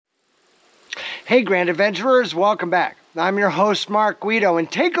Hey Grand Adventurers, welcome back. I'm your host Mark Guido, and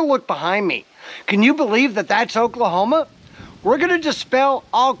take a look behind me. Can you believe that that's Oklahoma? We're going to dispel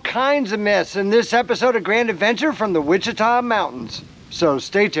all kinds of myths in this episode of Grand Adventure from the Wichita Mountains. So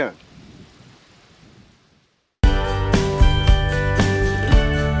stay tuned.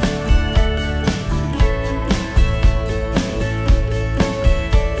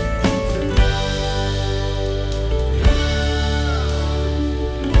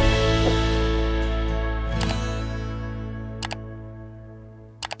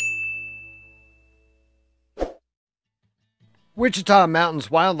 Wichita Mountains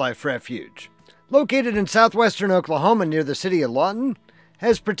Wildlife Refuge, located in southwestern Oklahoma near the city of Lawton,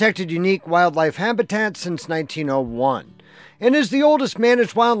 has protected unique wildlife habitats since 1901 and is the oldest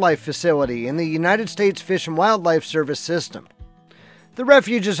managed wildlife facility in the United States Fish and Wildlife Service system. The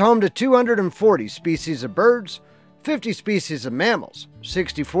refuge is home to 240 species of birds, 50 species of mammals,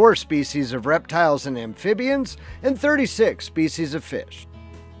 64 species of reptiles and amphibians, and 36 species of fish.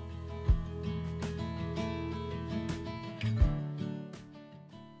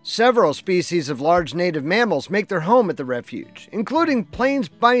 Several species of large native mammals make their home at the refuge, including plains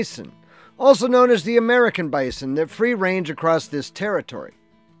bison, also known as the American bison, that free range across this territory.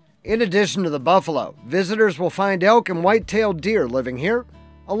 In addition to the buffalo, visitors will find elk and white-tailed deer living here,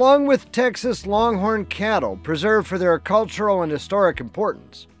 along with Texas longhorn cattle preserved for their cultural and historic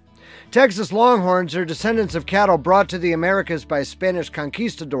importance. Texas longhorns are descendants of cattle brought to the Americas by Spanish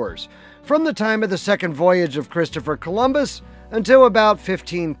conquistadors from the time of the second voyage of Christopher Columbus until about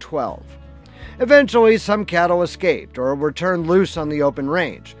 1512. Eventually, some cattle escaped or were turned loose on the open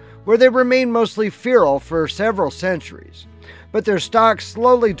range, where they remained mostly feral for several centuries. But their stock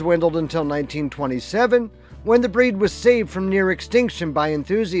slowly dwindled until 1927, when the breed was saved from near extinction by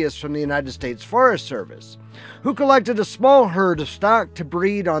enthusiasts from the United States Forest Service, who collected a small herd of stock to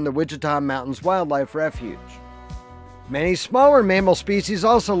breed on the Wichita Mountains Wildlife Refuge. Many smaller mammal species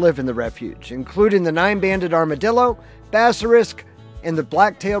also live in the refuge, including the nine-banded armadillo, bassarisk, and the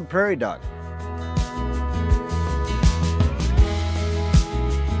black-tailed prairie dog.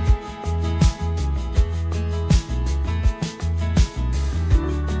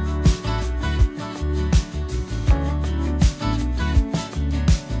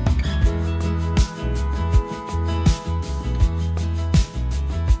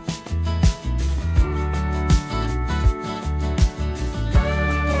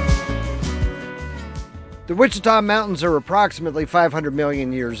 The Wichita Mountains are approximately 500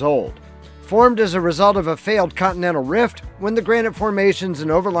 million years old, formed as a result of a failed continental rift when the granite formations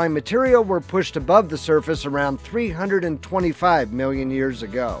and overlying material were pushed above the surface around 325 million years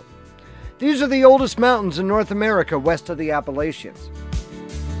ago. These are the oldest mountains in North America west of the Appalachians.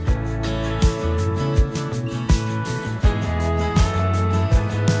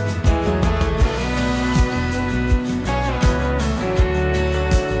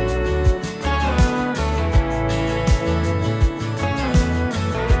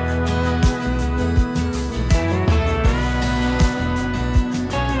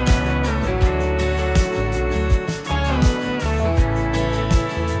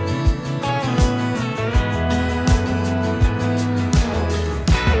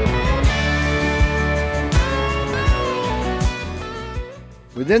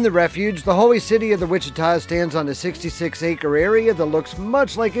 Within the refuge, the holy city of the Wichita stands on a 66-acre area that looks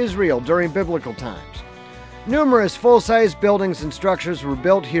much like Israel during biblical times. Numerous full-size buildings and structures were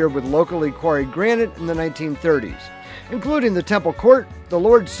built here with locally quarried granite in the 1930s, including the Temple Court, the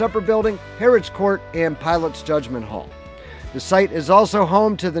Lord's Supper Building, Herod's Court, and Pilate's Judgment Hall. The site is also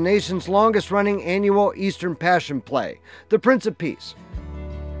home to the nation's longest-running annual Eastern Passion Play, The Prince of Peace.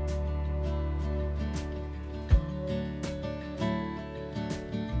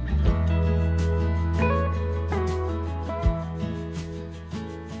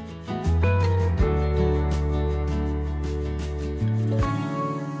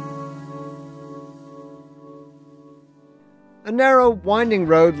 A narrow, winding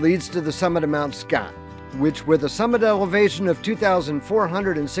road leads to the summit of Mount Scott, which, with a summit elevation of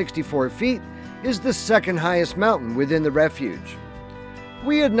 2,464 feet, is the second highest mountain within the refuge.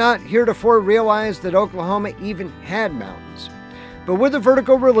 We had not heretofore realized that Oklahoma even had mountains, but with a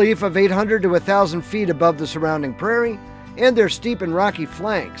vertical relief of 800 to 1,000 feet above the surrounding prairie and their steep and rocky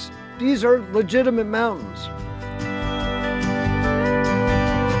flanks, these are legitimate mountains.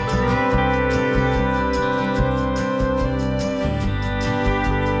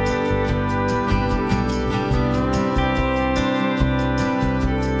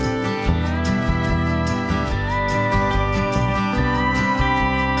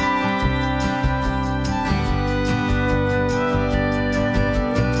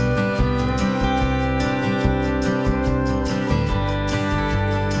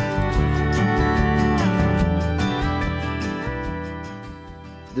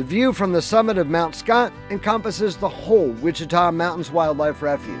 view from the summit of Mount Scott encompasses the whole Wichita Mountains Wildlife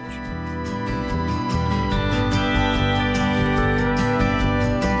Refuge.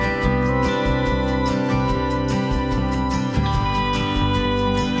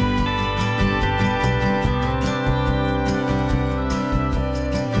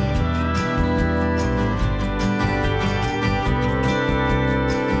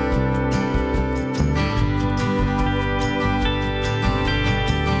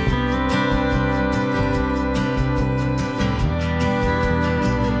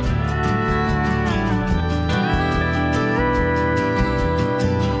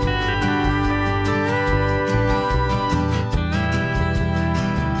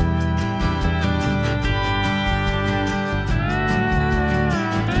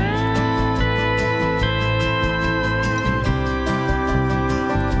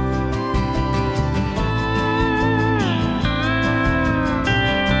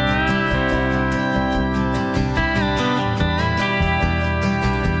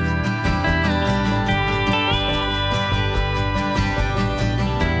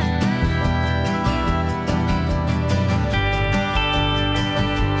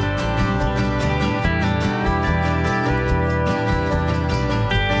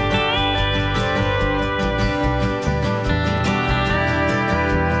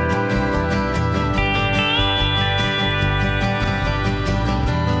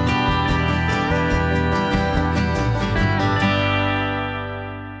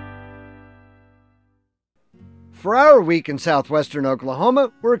 For our week in southwestern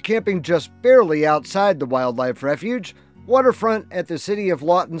Oklahoma, we're camping just barely outside the Wildlife Refuge, waterfront at the city of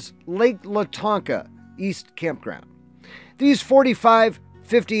Lawton's Lake Lawtonka East Campground. These 45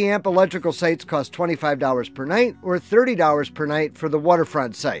 50-amp electrical sites cost $25 per night or $30 per night for the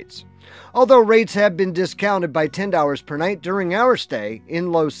waterfront sites, although rates have been discounted by $10 per night during our stay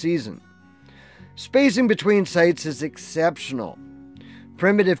in low season. Spacing between sites is exceptional.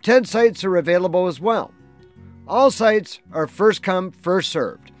 Primitive tent sites are available as well. All sites are first come, first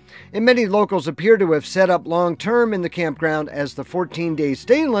served, and many locals appear to have set up long-term in the campground as the 14-day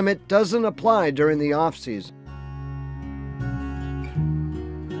stay limit doesn't apply during the off-season.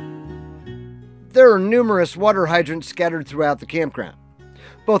 There are numerous water hydrants scattered throughout the campground.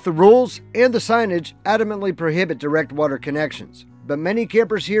 Both the rules and the signage adamantly prohibit direct water connections, but many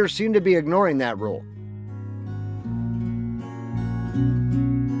campers here seem to be ignoring that rule.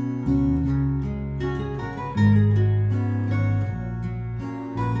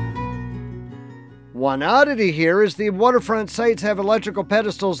 One oddity here is the waterfront sites have electrical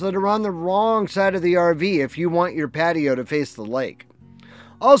pedestals that are on the wrong side of the RV if you want your patio to face the lake.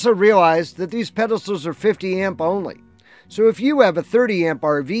 Also realize that these pedestals are 50 amp only, so if you have a 30 amp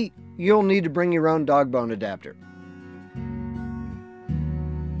RV, you'll need to bring your own dog bone adapter.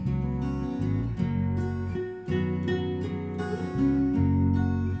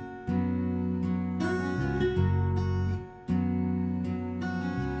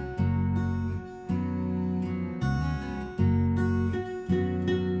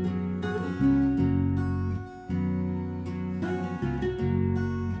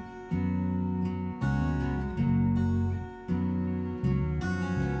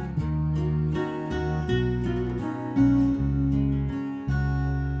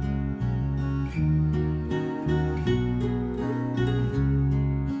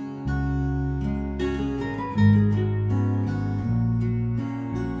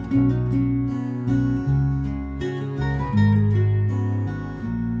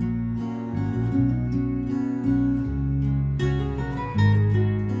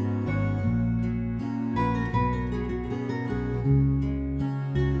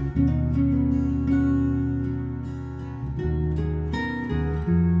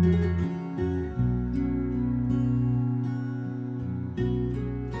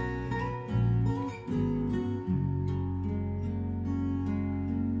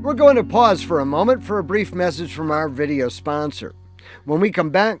 We're going to pause for a moment for a brief message from our video sponsor. When we come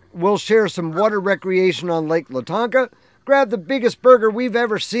back, we'll share some water recreation on Lake Lawtonka, grab the biggest burger we've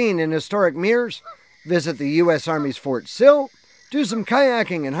ever seen in historic Meers, visit the U.S. Army's Fort Sill, do some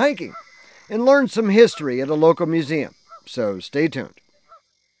kayaking and hiking, and learn some history at a local museum. So stay tuned.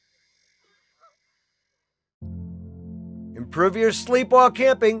 Improve your sleep while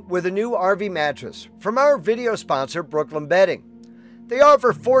camping with a new RV mattress from our video sponsor, Brooklyn Bedding. They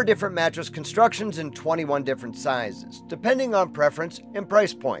offer 4 different mattress constructions in 21 different sizes, depending on preference and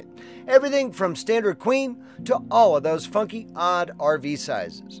price point. Everything from standard queen to all of those funky, odd RV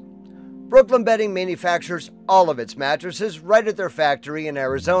sizes. Brooklyn Bedding manufactures all of its mattresses right at their factory in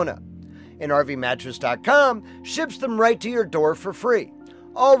Arizona. And RVmattress.com ships them right to your door for free.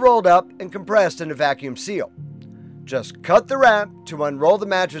 all rolled up and compressed in a vacuum seal. Just cut the wrap to unroll the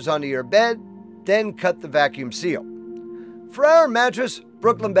mattress onto your bed, then cut the vacuum seal. For our mattress,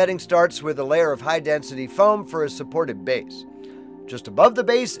 Brooklyn bedding starts with a layer of high-density foam for a supported base. Just above the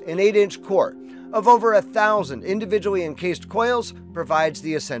base, an 8-inch core of over 1,000 individually encased coils provides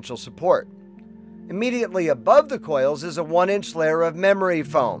the essential support. Immediately above the coils is a 1-inch layer of memory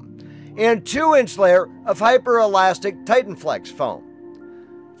foam and 2-inch layer of hyper-elastic TitanFlex foam.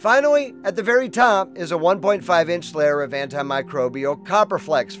 Finally, at the very top is a 1.5-inch layer of antimicrobial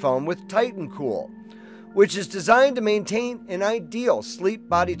Copperflex foam with TitanCool, which is designed to maintain an ideal sleep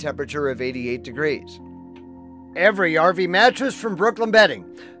body temperature of 88 degrees. Every RV mattress from Brooklyn Bedding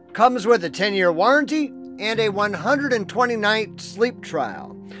comes with a 10-year warranty and a 120-night sleep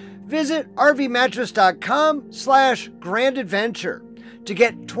trial. Visit rvmattress.com/grandadventure to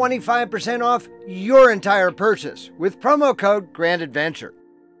get 25% off your entire purchase with promo code GRANDADVENTURE.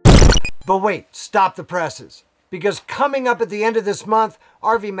 But wait, stop the presses. Because coming up at the end of this month,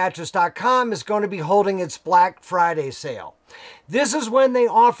 RVmattress.com is going to be holding its Black Friday sale. This is when they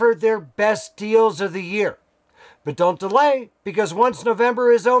offer their best deals of the year. But don't delay, because once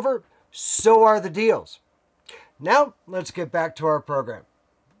November is over, so are the deals. Now, let's get back to our program.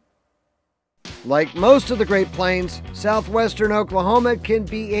 Like most of the Great Plains, southwestern Oklahoma can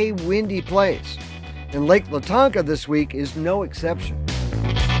be a windy place. And Lake Lawtonka this week is no exception.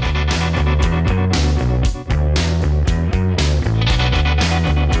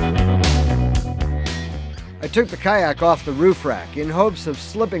 I took the kayak off the roof rack in hopes of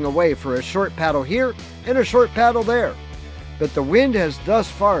slipping away for a short paddle here and a short paddle there, but the wind has thus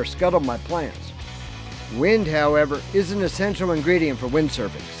far scuttled my plans. Wind, however, is an essential ingredient for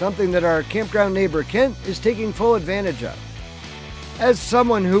windsurfing, something that our campground neighbor Kent is taking full advantage of. As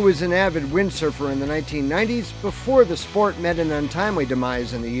someone who was an avid windsurfer in the 1990s before the sport met an untimely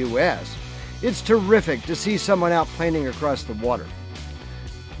demise in the U.S., it's terrific to see someone out planing across the water.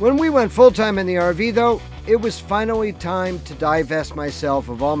 When we went full-time in the RV, though, it was finally time to divest myself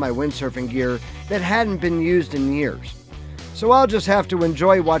of all my windsurfing gear that hadn't been used in years. So I'll just have to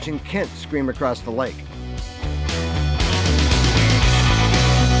enjoy watching Kent scream across the lake.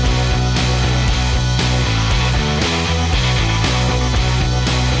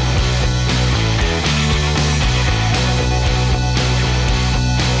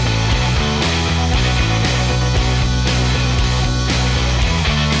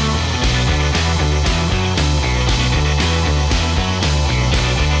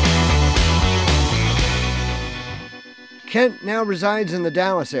 Kent now resides in the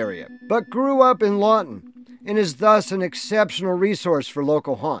Dallas area, but grew up in Lawton, and is thus an exceptional resource for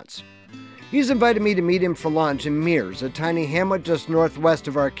local haunts. He's invited me to meet him for lunch in Meers, a tiny hamlet just northwest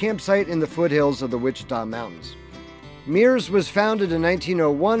of our campsite in the foothills of the Wichita Mountains. Meers was founded in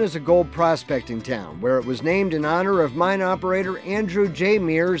 1901 as a gold prospecting town, where it was named in honor of mine operator Andrew J.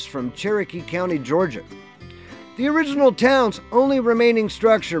 Meers from Cherokee County, Georgia. The original town's only remaining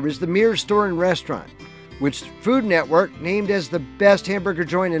structure is the Meers Store and Restaurant, which Food Network named as the best hamburger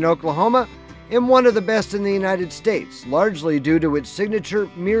joint in Oklahoma and one of the best in the United States, largely due to its signature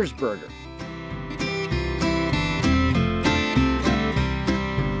Meers burger.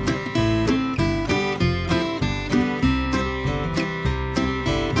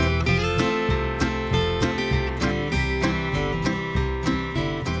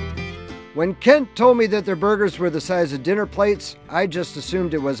 When Kent told me that their burgers were the size of dinner plates, I just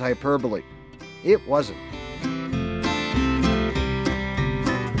assumed it was hyperbole. It wasn't.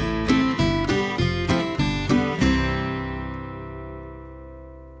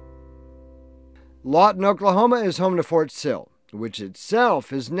 Lawton, Oklahoma is home to Fort Sill, which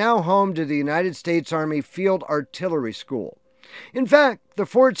itself is now home to the United States Army Field Artillery School. In fact, the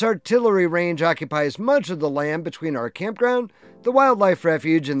fort's artillery range occupies much of the land between our campground, the Wildlife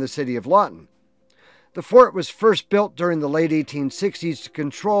Refuge, and the city of Lawton. The fort was first built during the late 1860s to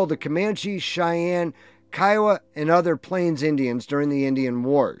control the Comanche, Cheyenne, Kiowa, and other Plains Indians during the Indian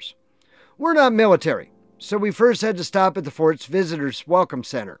Wars. We're not military, so we first had to stop at the fort's Visitors Welcome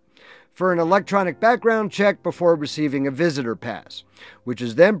Center for an electronic background check before receiving a visitor pass, which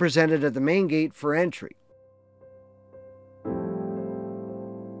is then presented at the main gate for entry.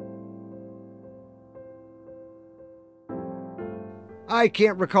 I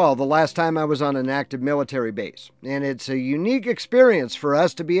can't recall the last time I was on an active military base, and it's a unique experience for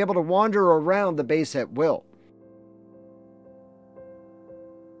us to be able to wander around the base at will.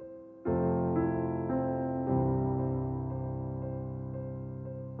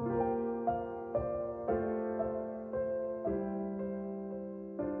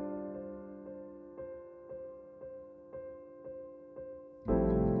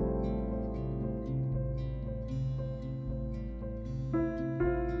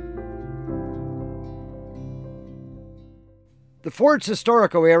 The fort's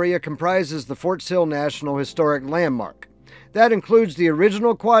historical area comprises the Fort Sill National Historic Landmark. That includes the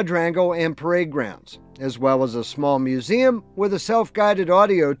original quadrangle and parade grounds, as well as a small museum with a self-guided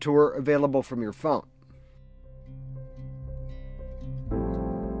audio tour available from your phone.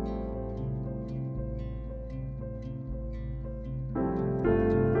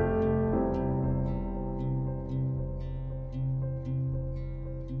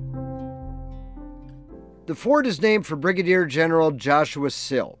 The fort is named for Brigadier General Joshua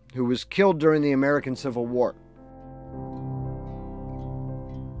Sill, who was killed during the American Civil War.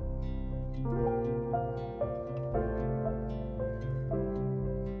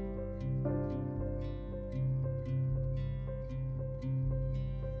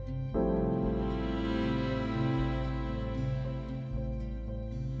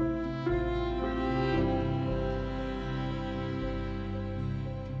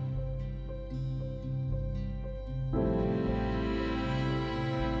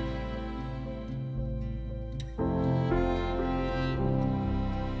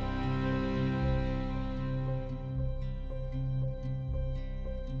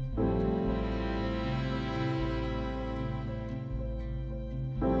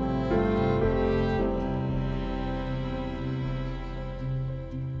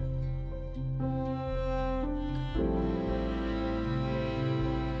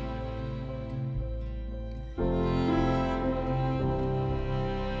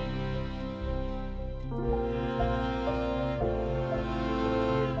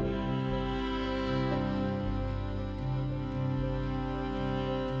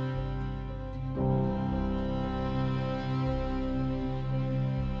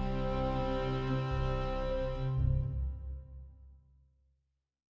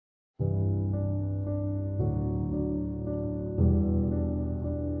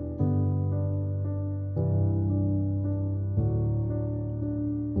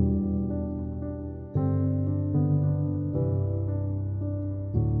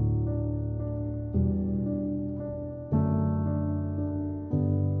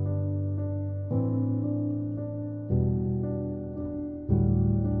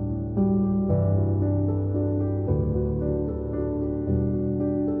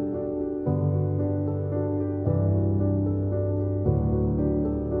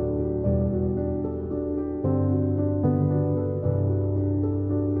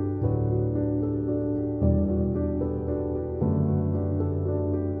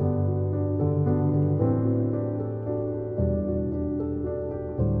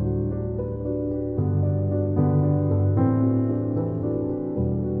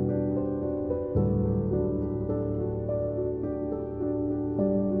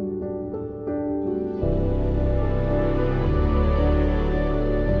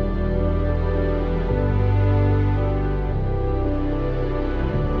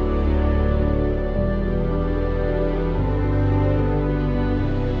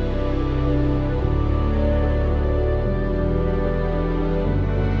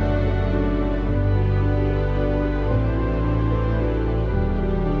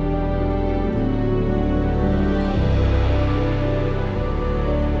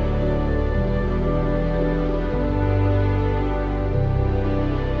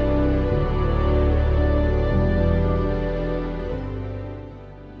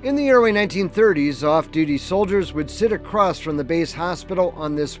 In the early 1930s, off-duty soldiers would sit across from the base hospital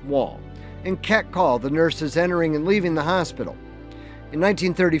on this wall and catcall the nurses entering and leaving the hospital. In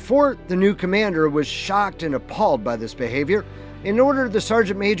 1934, the new commander was shocked and appalled by this behavior and ordered the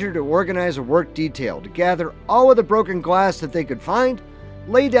sergeant major to organize a work detail to gather all of the broken glass that they could find,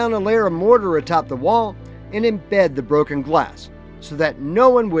 lay down a layer of mortar atop the wall, and embed the broken glass so that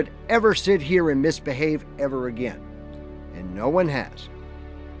no one would ever sit here and misbehave ever again. And no one has.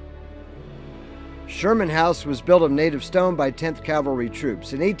 Sherman House was built of native stone by 10th Cavalry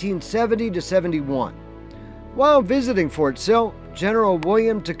troops in 1870 to 71. While visiting Fort Sill, General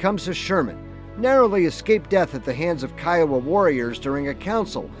William Tecumseh Sherman narrowly escaped death at the hands of Kiowa warriors during a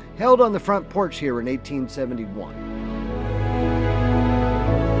council held on the front porch here in 1871.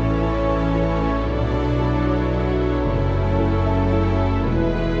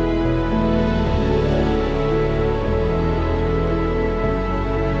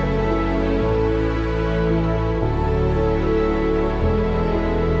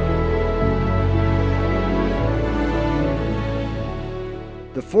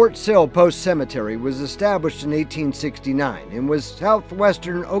 The Fort Sill Post Cemetery was established in 1869 and was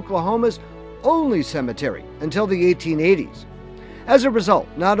southwestern Oklahoma's only cemetery until the 1880s. As a result,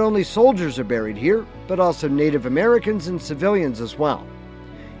 not only soldiers are buried here, but also Native Americans and civilians as well.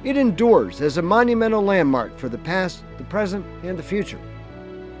 It endures as a monumental landmark for the past, the present, and the future.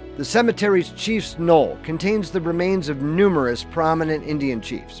 The cemetery's Chief's Knoll contains the remains of numerous prominent Indian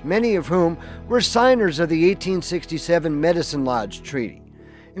chiefs, many of whom were signers of the 1867 Medicine Lodge Treaty,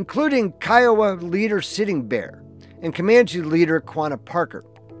 including Kiowa leader Sitting Bear and Comanche leader Quanah Parker.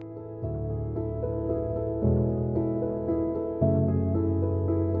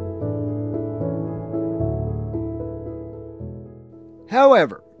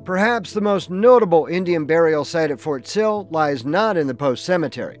 However, perhaps the most notable Indian burial site at Fort Sill lies not in the Post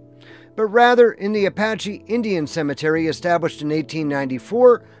Cemetery, but rather in the Apache Indian Cemetery established in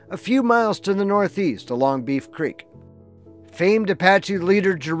 1894 a few miles to the northeast along Beef Creek. Famed Apache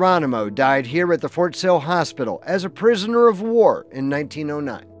leader Geronimo died here at the Fort Sill Hospital as a prisoner of war in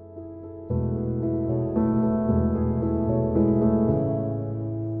 1909.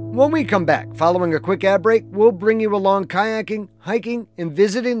 When we come back, following a quick ad break, we'll bring you along kayaking, hiking, and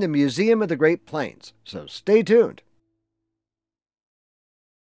visiting the Museum of the Great Plains. So stay tuned.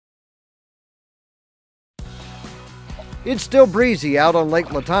 It's still breezy out on Lake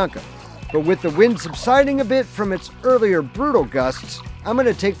Lawtonka, but with the wind subsiding a bit from its earlier brutal gusts, I'm going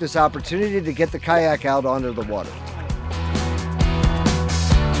to take this opportunity to get the kayak out onto the water.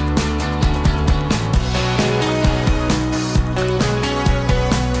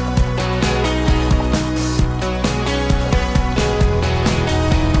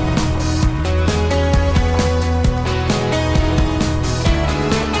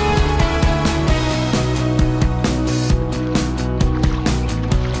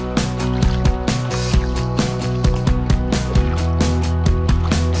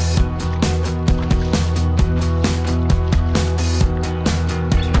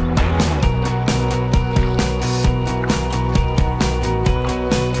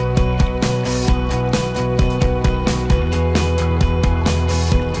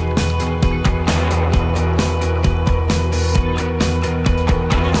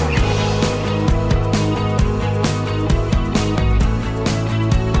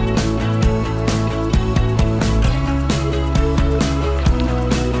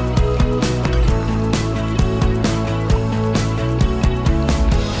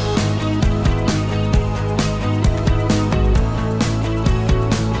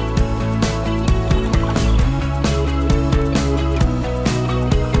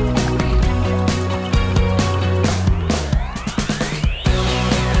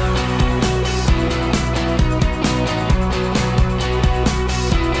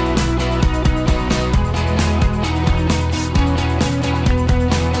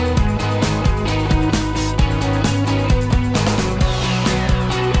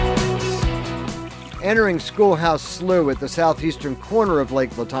 Entering Schoolhouse Slough at the southeastern corner of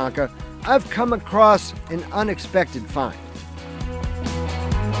Lake Lawtonka, I've come across an unexpected find.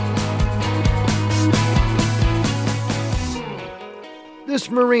 This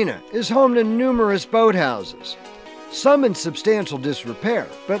marina is home to numerous boathouses, some in substantial disrepair,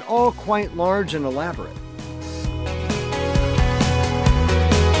 but all quite large and elaborate.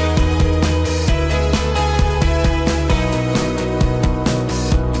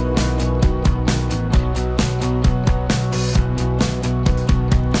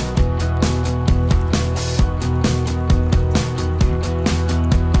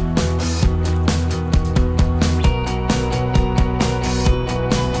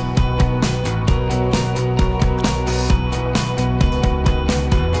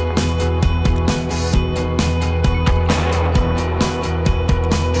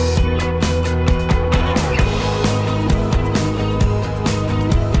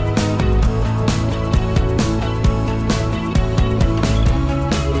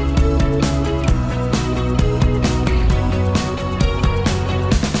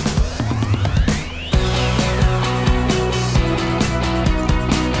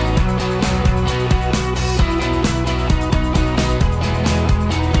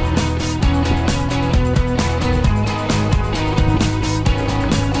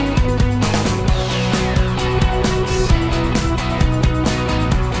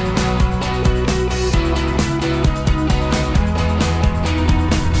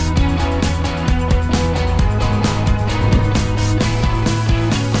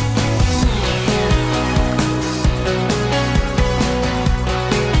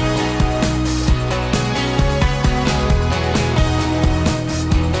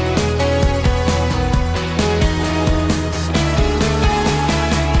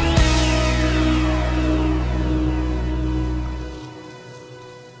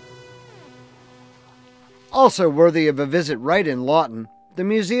 Also worthy of a visit right in Lawton, The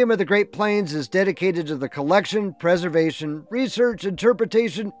Museum of the Great Plains is dedicated to the collection, preservation, research,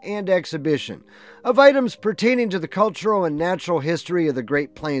 interpretation, and exhibition of items pertaining to the cultural and natural history of the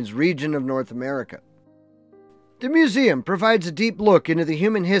Great Plains region of North America. The museum provides a deep look into the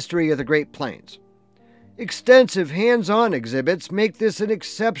human history of the Great Plains. Extensive hands-on exhibits make this an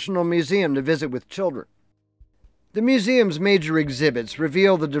exceptional museum to visit with children. The museum's major exhibits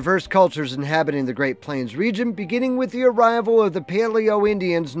reveal the diverse cultures inhabiting the Great Plains region, beginning with the arrival of the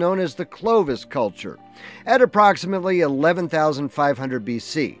Paleo-Indians known as the Clovis culture, at approximately 11,500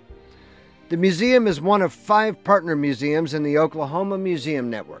 BC. The museum is one of 5 partner museums in the Oklahoma Museum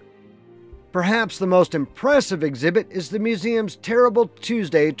Network. Perhaps the most impressive exhibit is the museum's Terrible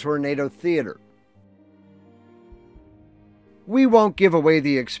Tuesday Tornado Theater. We won't give away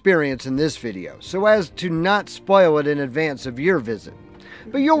the experience in this video, so as to not spoil it in advance of your visit.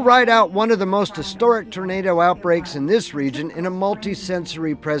 But you'll ride out one of the most historic tornado outbreaks in this region in a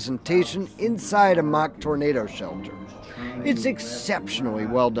multi-sensory presentation inside a mock tornado shelter. It's exceptionally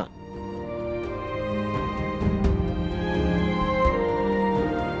well done.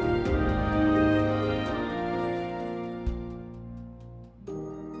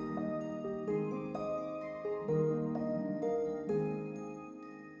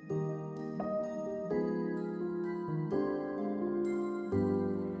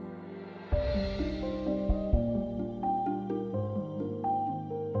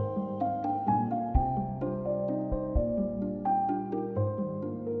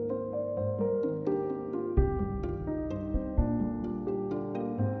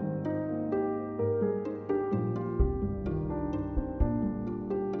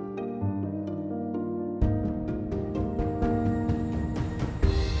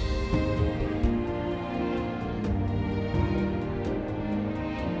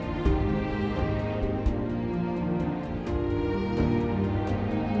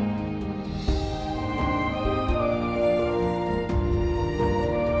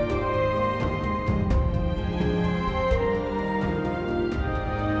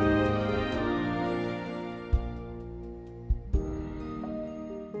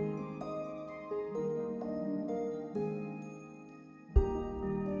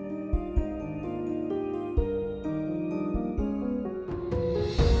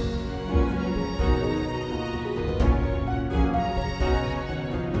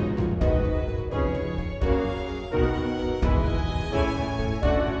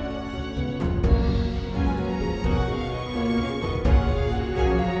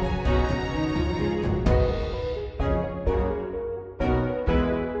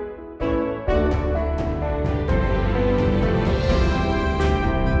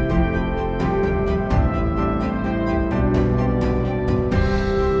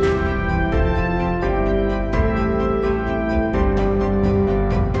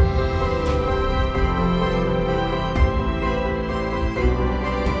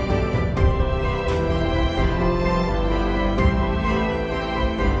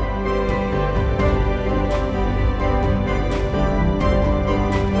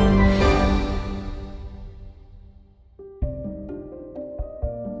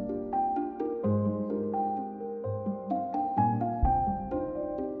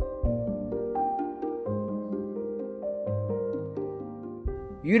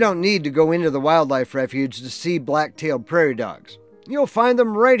 You don't need to go into the wildlife refuge to see black-tailed prairie dogs. You'll find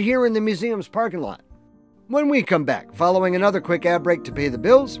them right here in the museum's parking lot. When we come back, following another quick ad break to pay the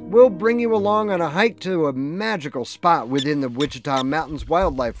bills, we'll bring you along on a hike to a magical spot within the Wichita Mountains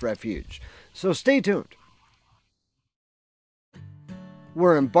Wildlife Refuge. So stay tuned.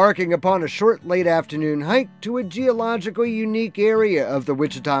 We're embarking upon a short late afternoon hike to a geologically unique area of the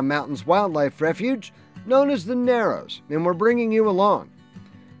Wichita Mountains Wildlife Refuge known as the Narrows, and we're bringing you along.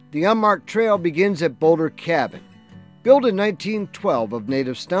 The unmarked trail begins at Boulder Cabin, built in 1912 of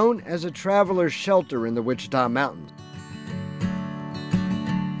native stone as a traveler's shelter in the Wichita Mountains.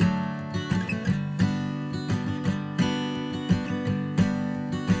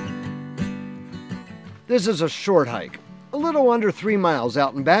 This is a short hike, a little under 3 miles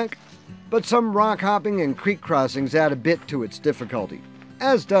out and back, but some rock hopping and creek crossings add a bit to its difficulty,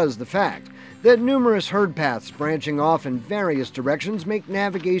 as does the fact that numerous herd paths branching off in various directions make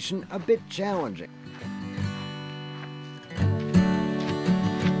navigation a bit challenging.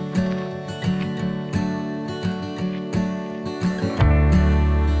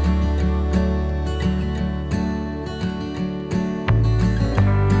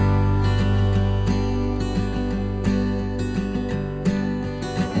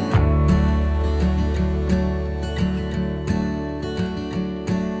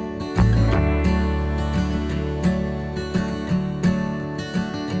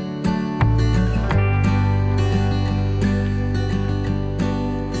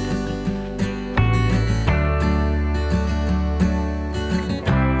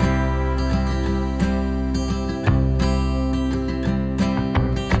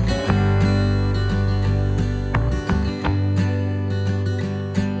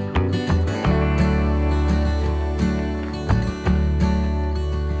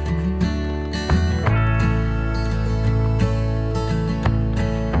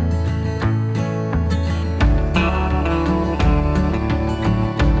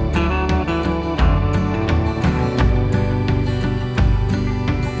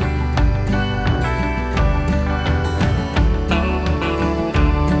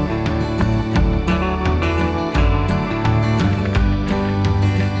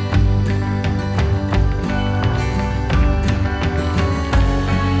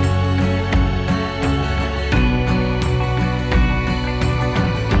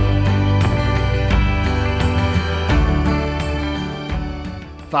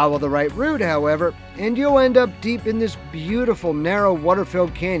 Follow the right route, however, and you'll end up deep in this beautiful, narrow,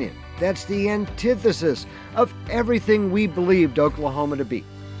 water-filled canyon. That's the antithesis of everything we believed Oklahoma to be.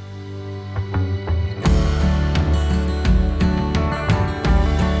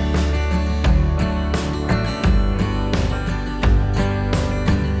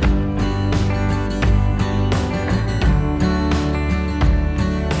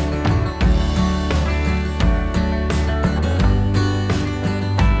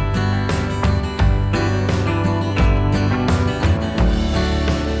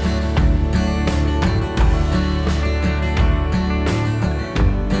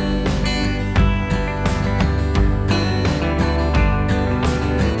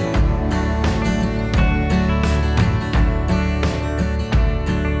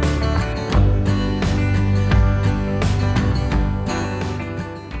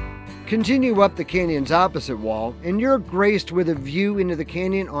 Continue up the canyon's opposite wall, and you're graced with a view into the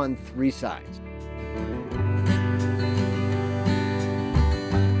canyon on 3 sides.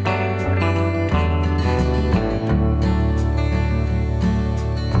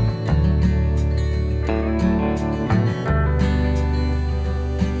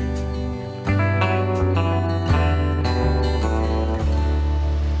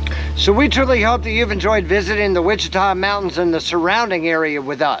 So we truly hope that you've enjoyed visiting the Wichita Mountains and the surrounding area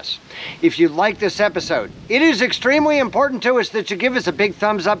with us. If you like this episode, it is extremely important to us that you give us a big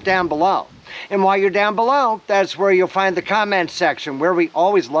thumbs up down below. And while you're down below, that's where you'll find the comments section, where we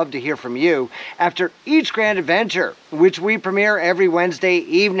always love to hear from you after each grand adventure, which we premiere every Wednesday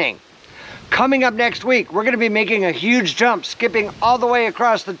evening. Coming up next week, we're going to be making a huge jump, skipping all the way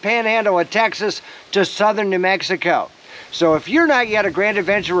across the panhandle of Texas to southern New Mexico. So if you're not yet a grand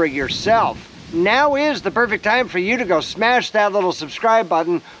adventurer yourself, now is the perfect time for you to go smash that little subscribe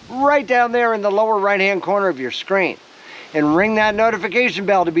button right down there in the lower right-hand corner of your screen. And ring that notification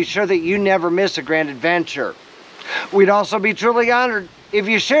bell to be sure that you never miss a grand adventure. We'd also be truly honored if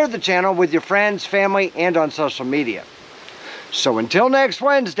you shared the channel with your friends, family, and on social media. So until next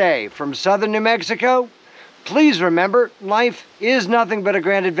Wednesday, from southern New Mexico, please remember, life is nothing but a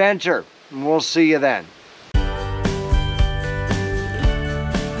grand adventure. And we'll see you then.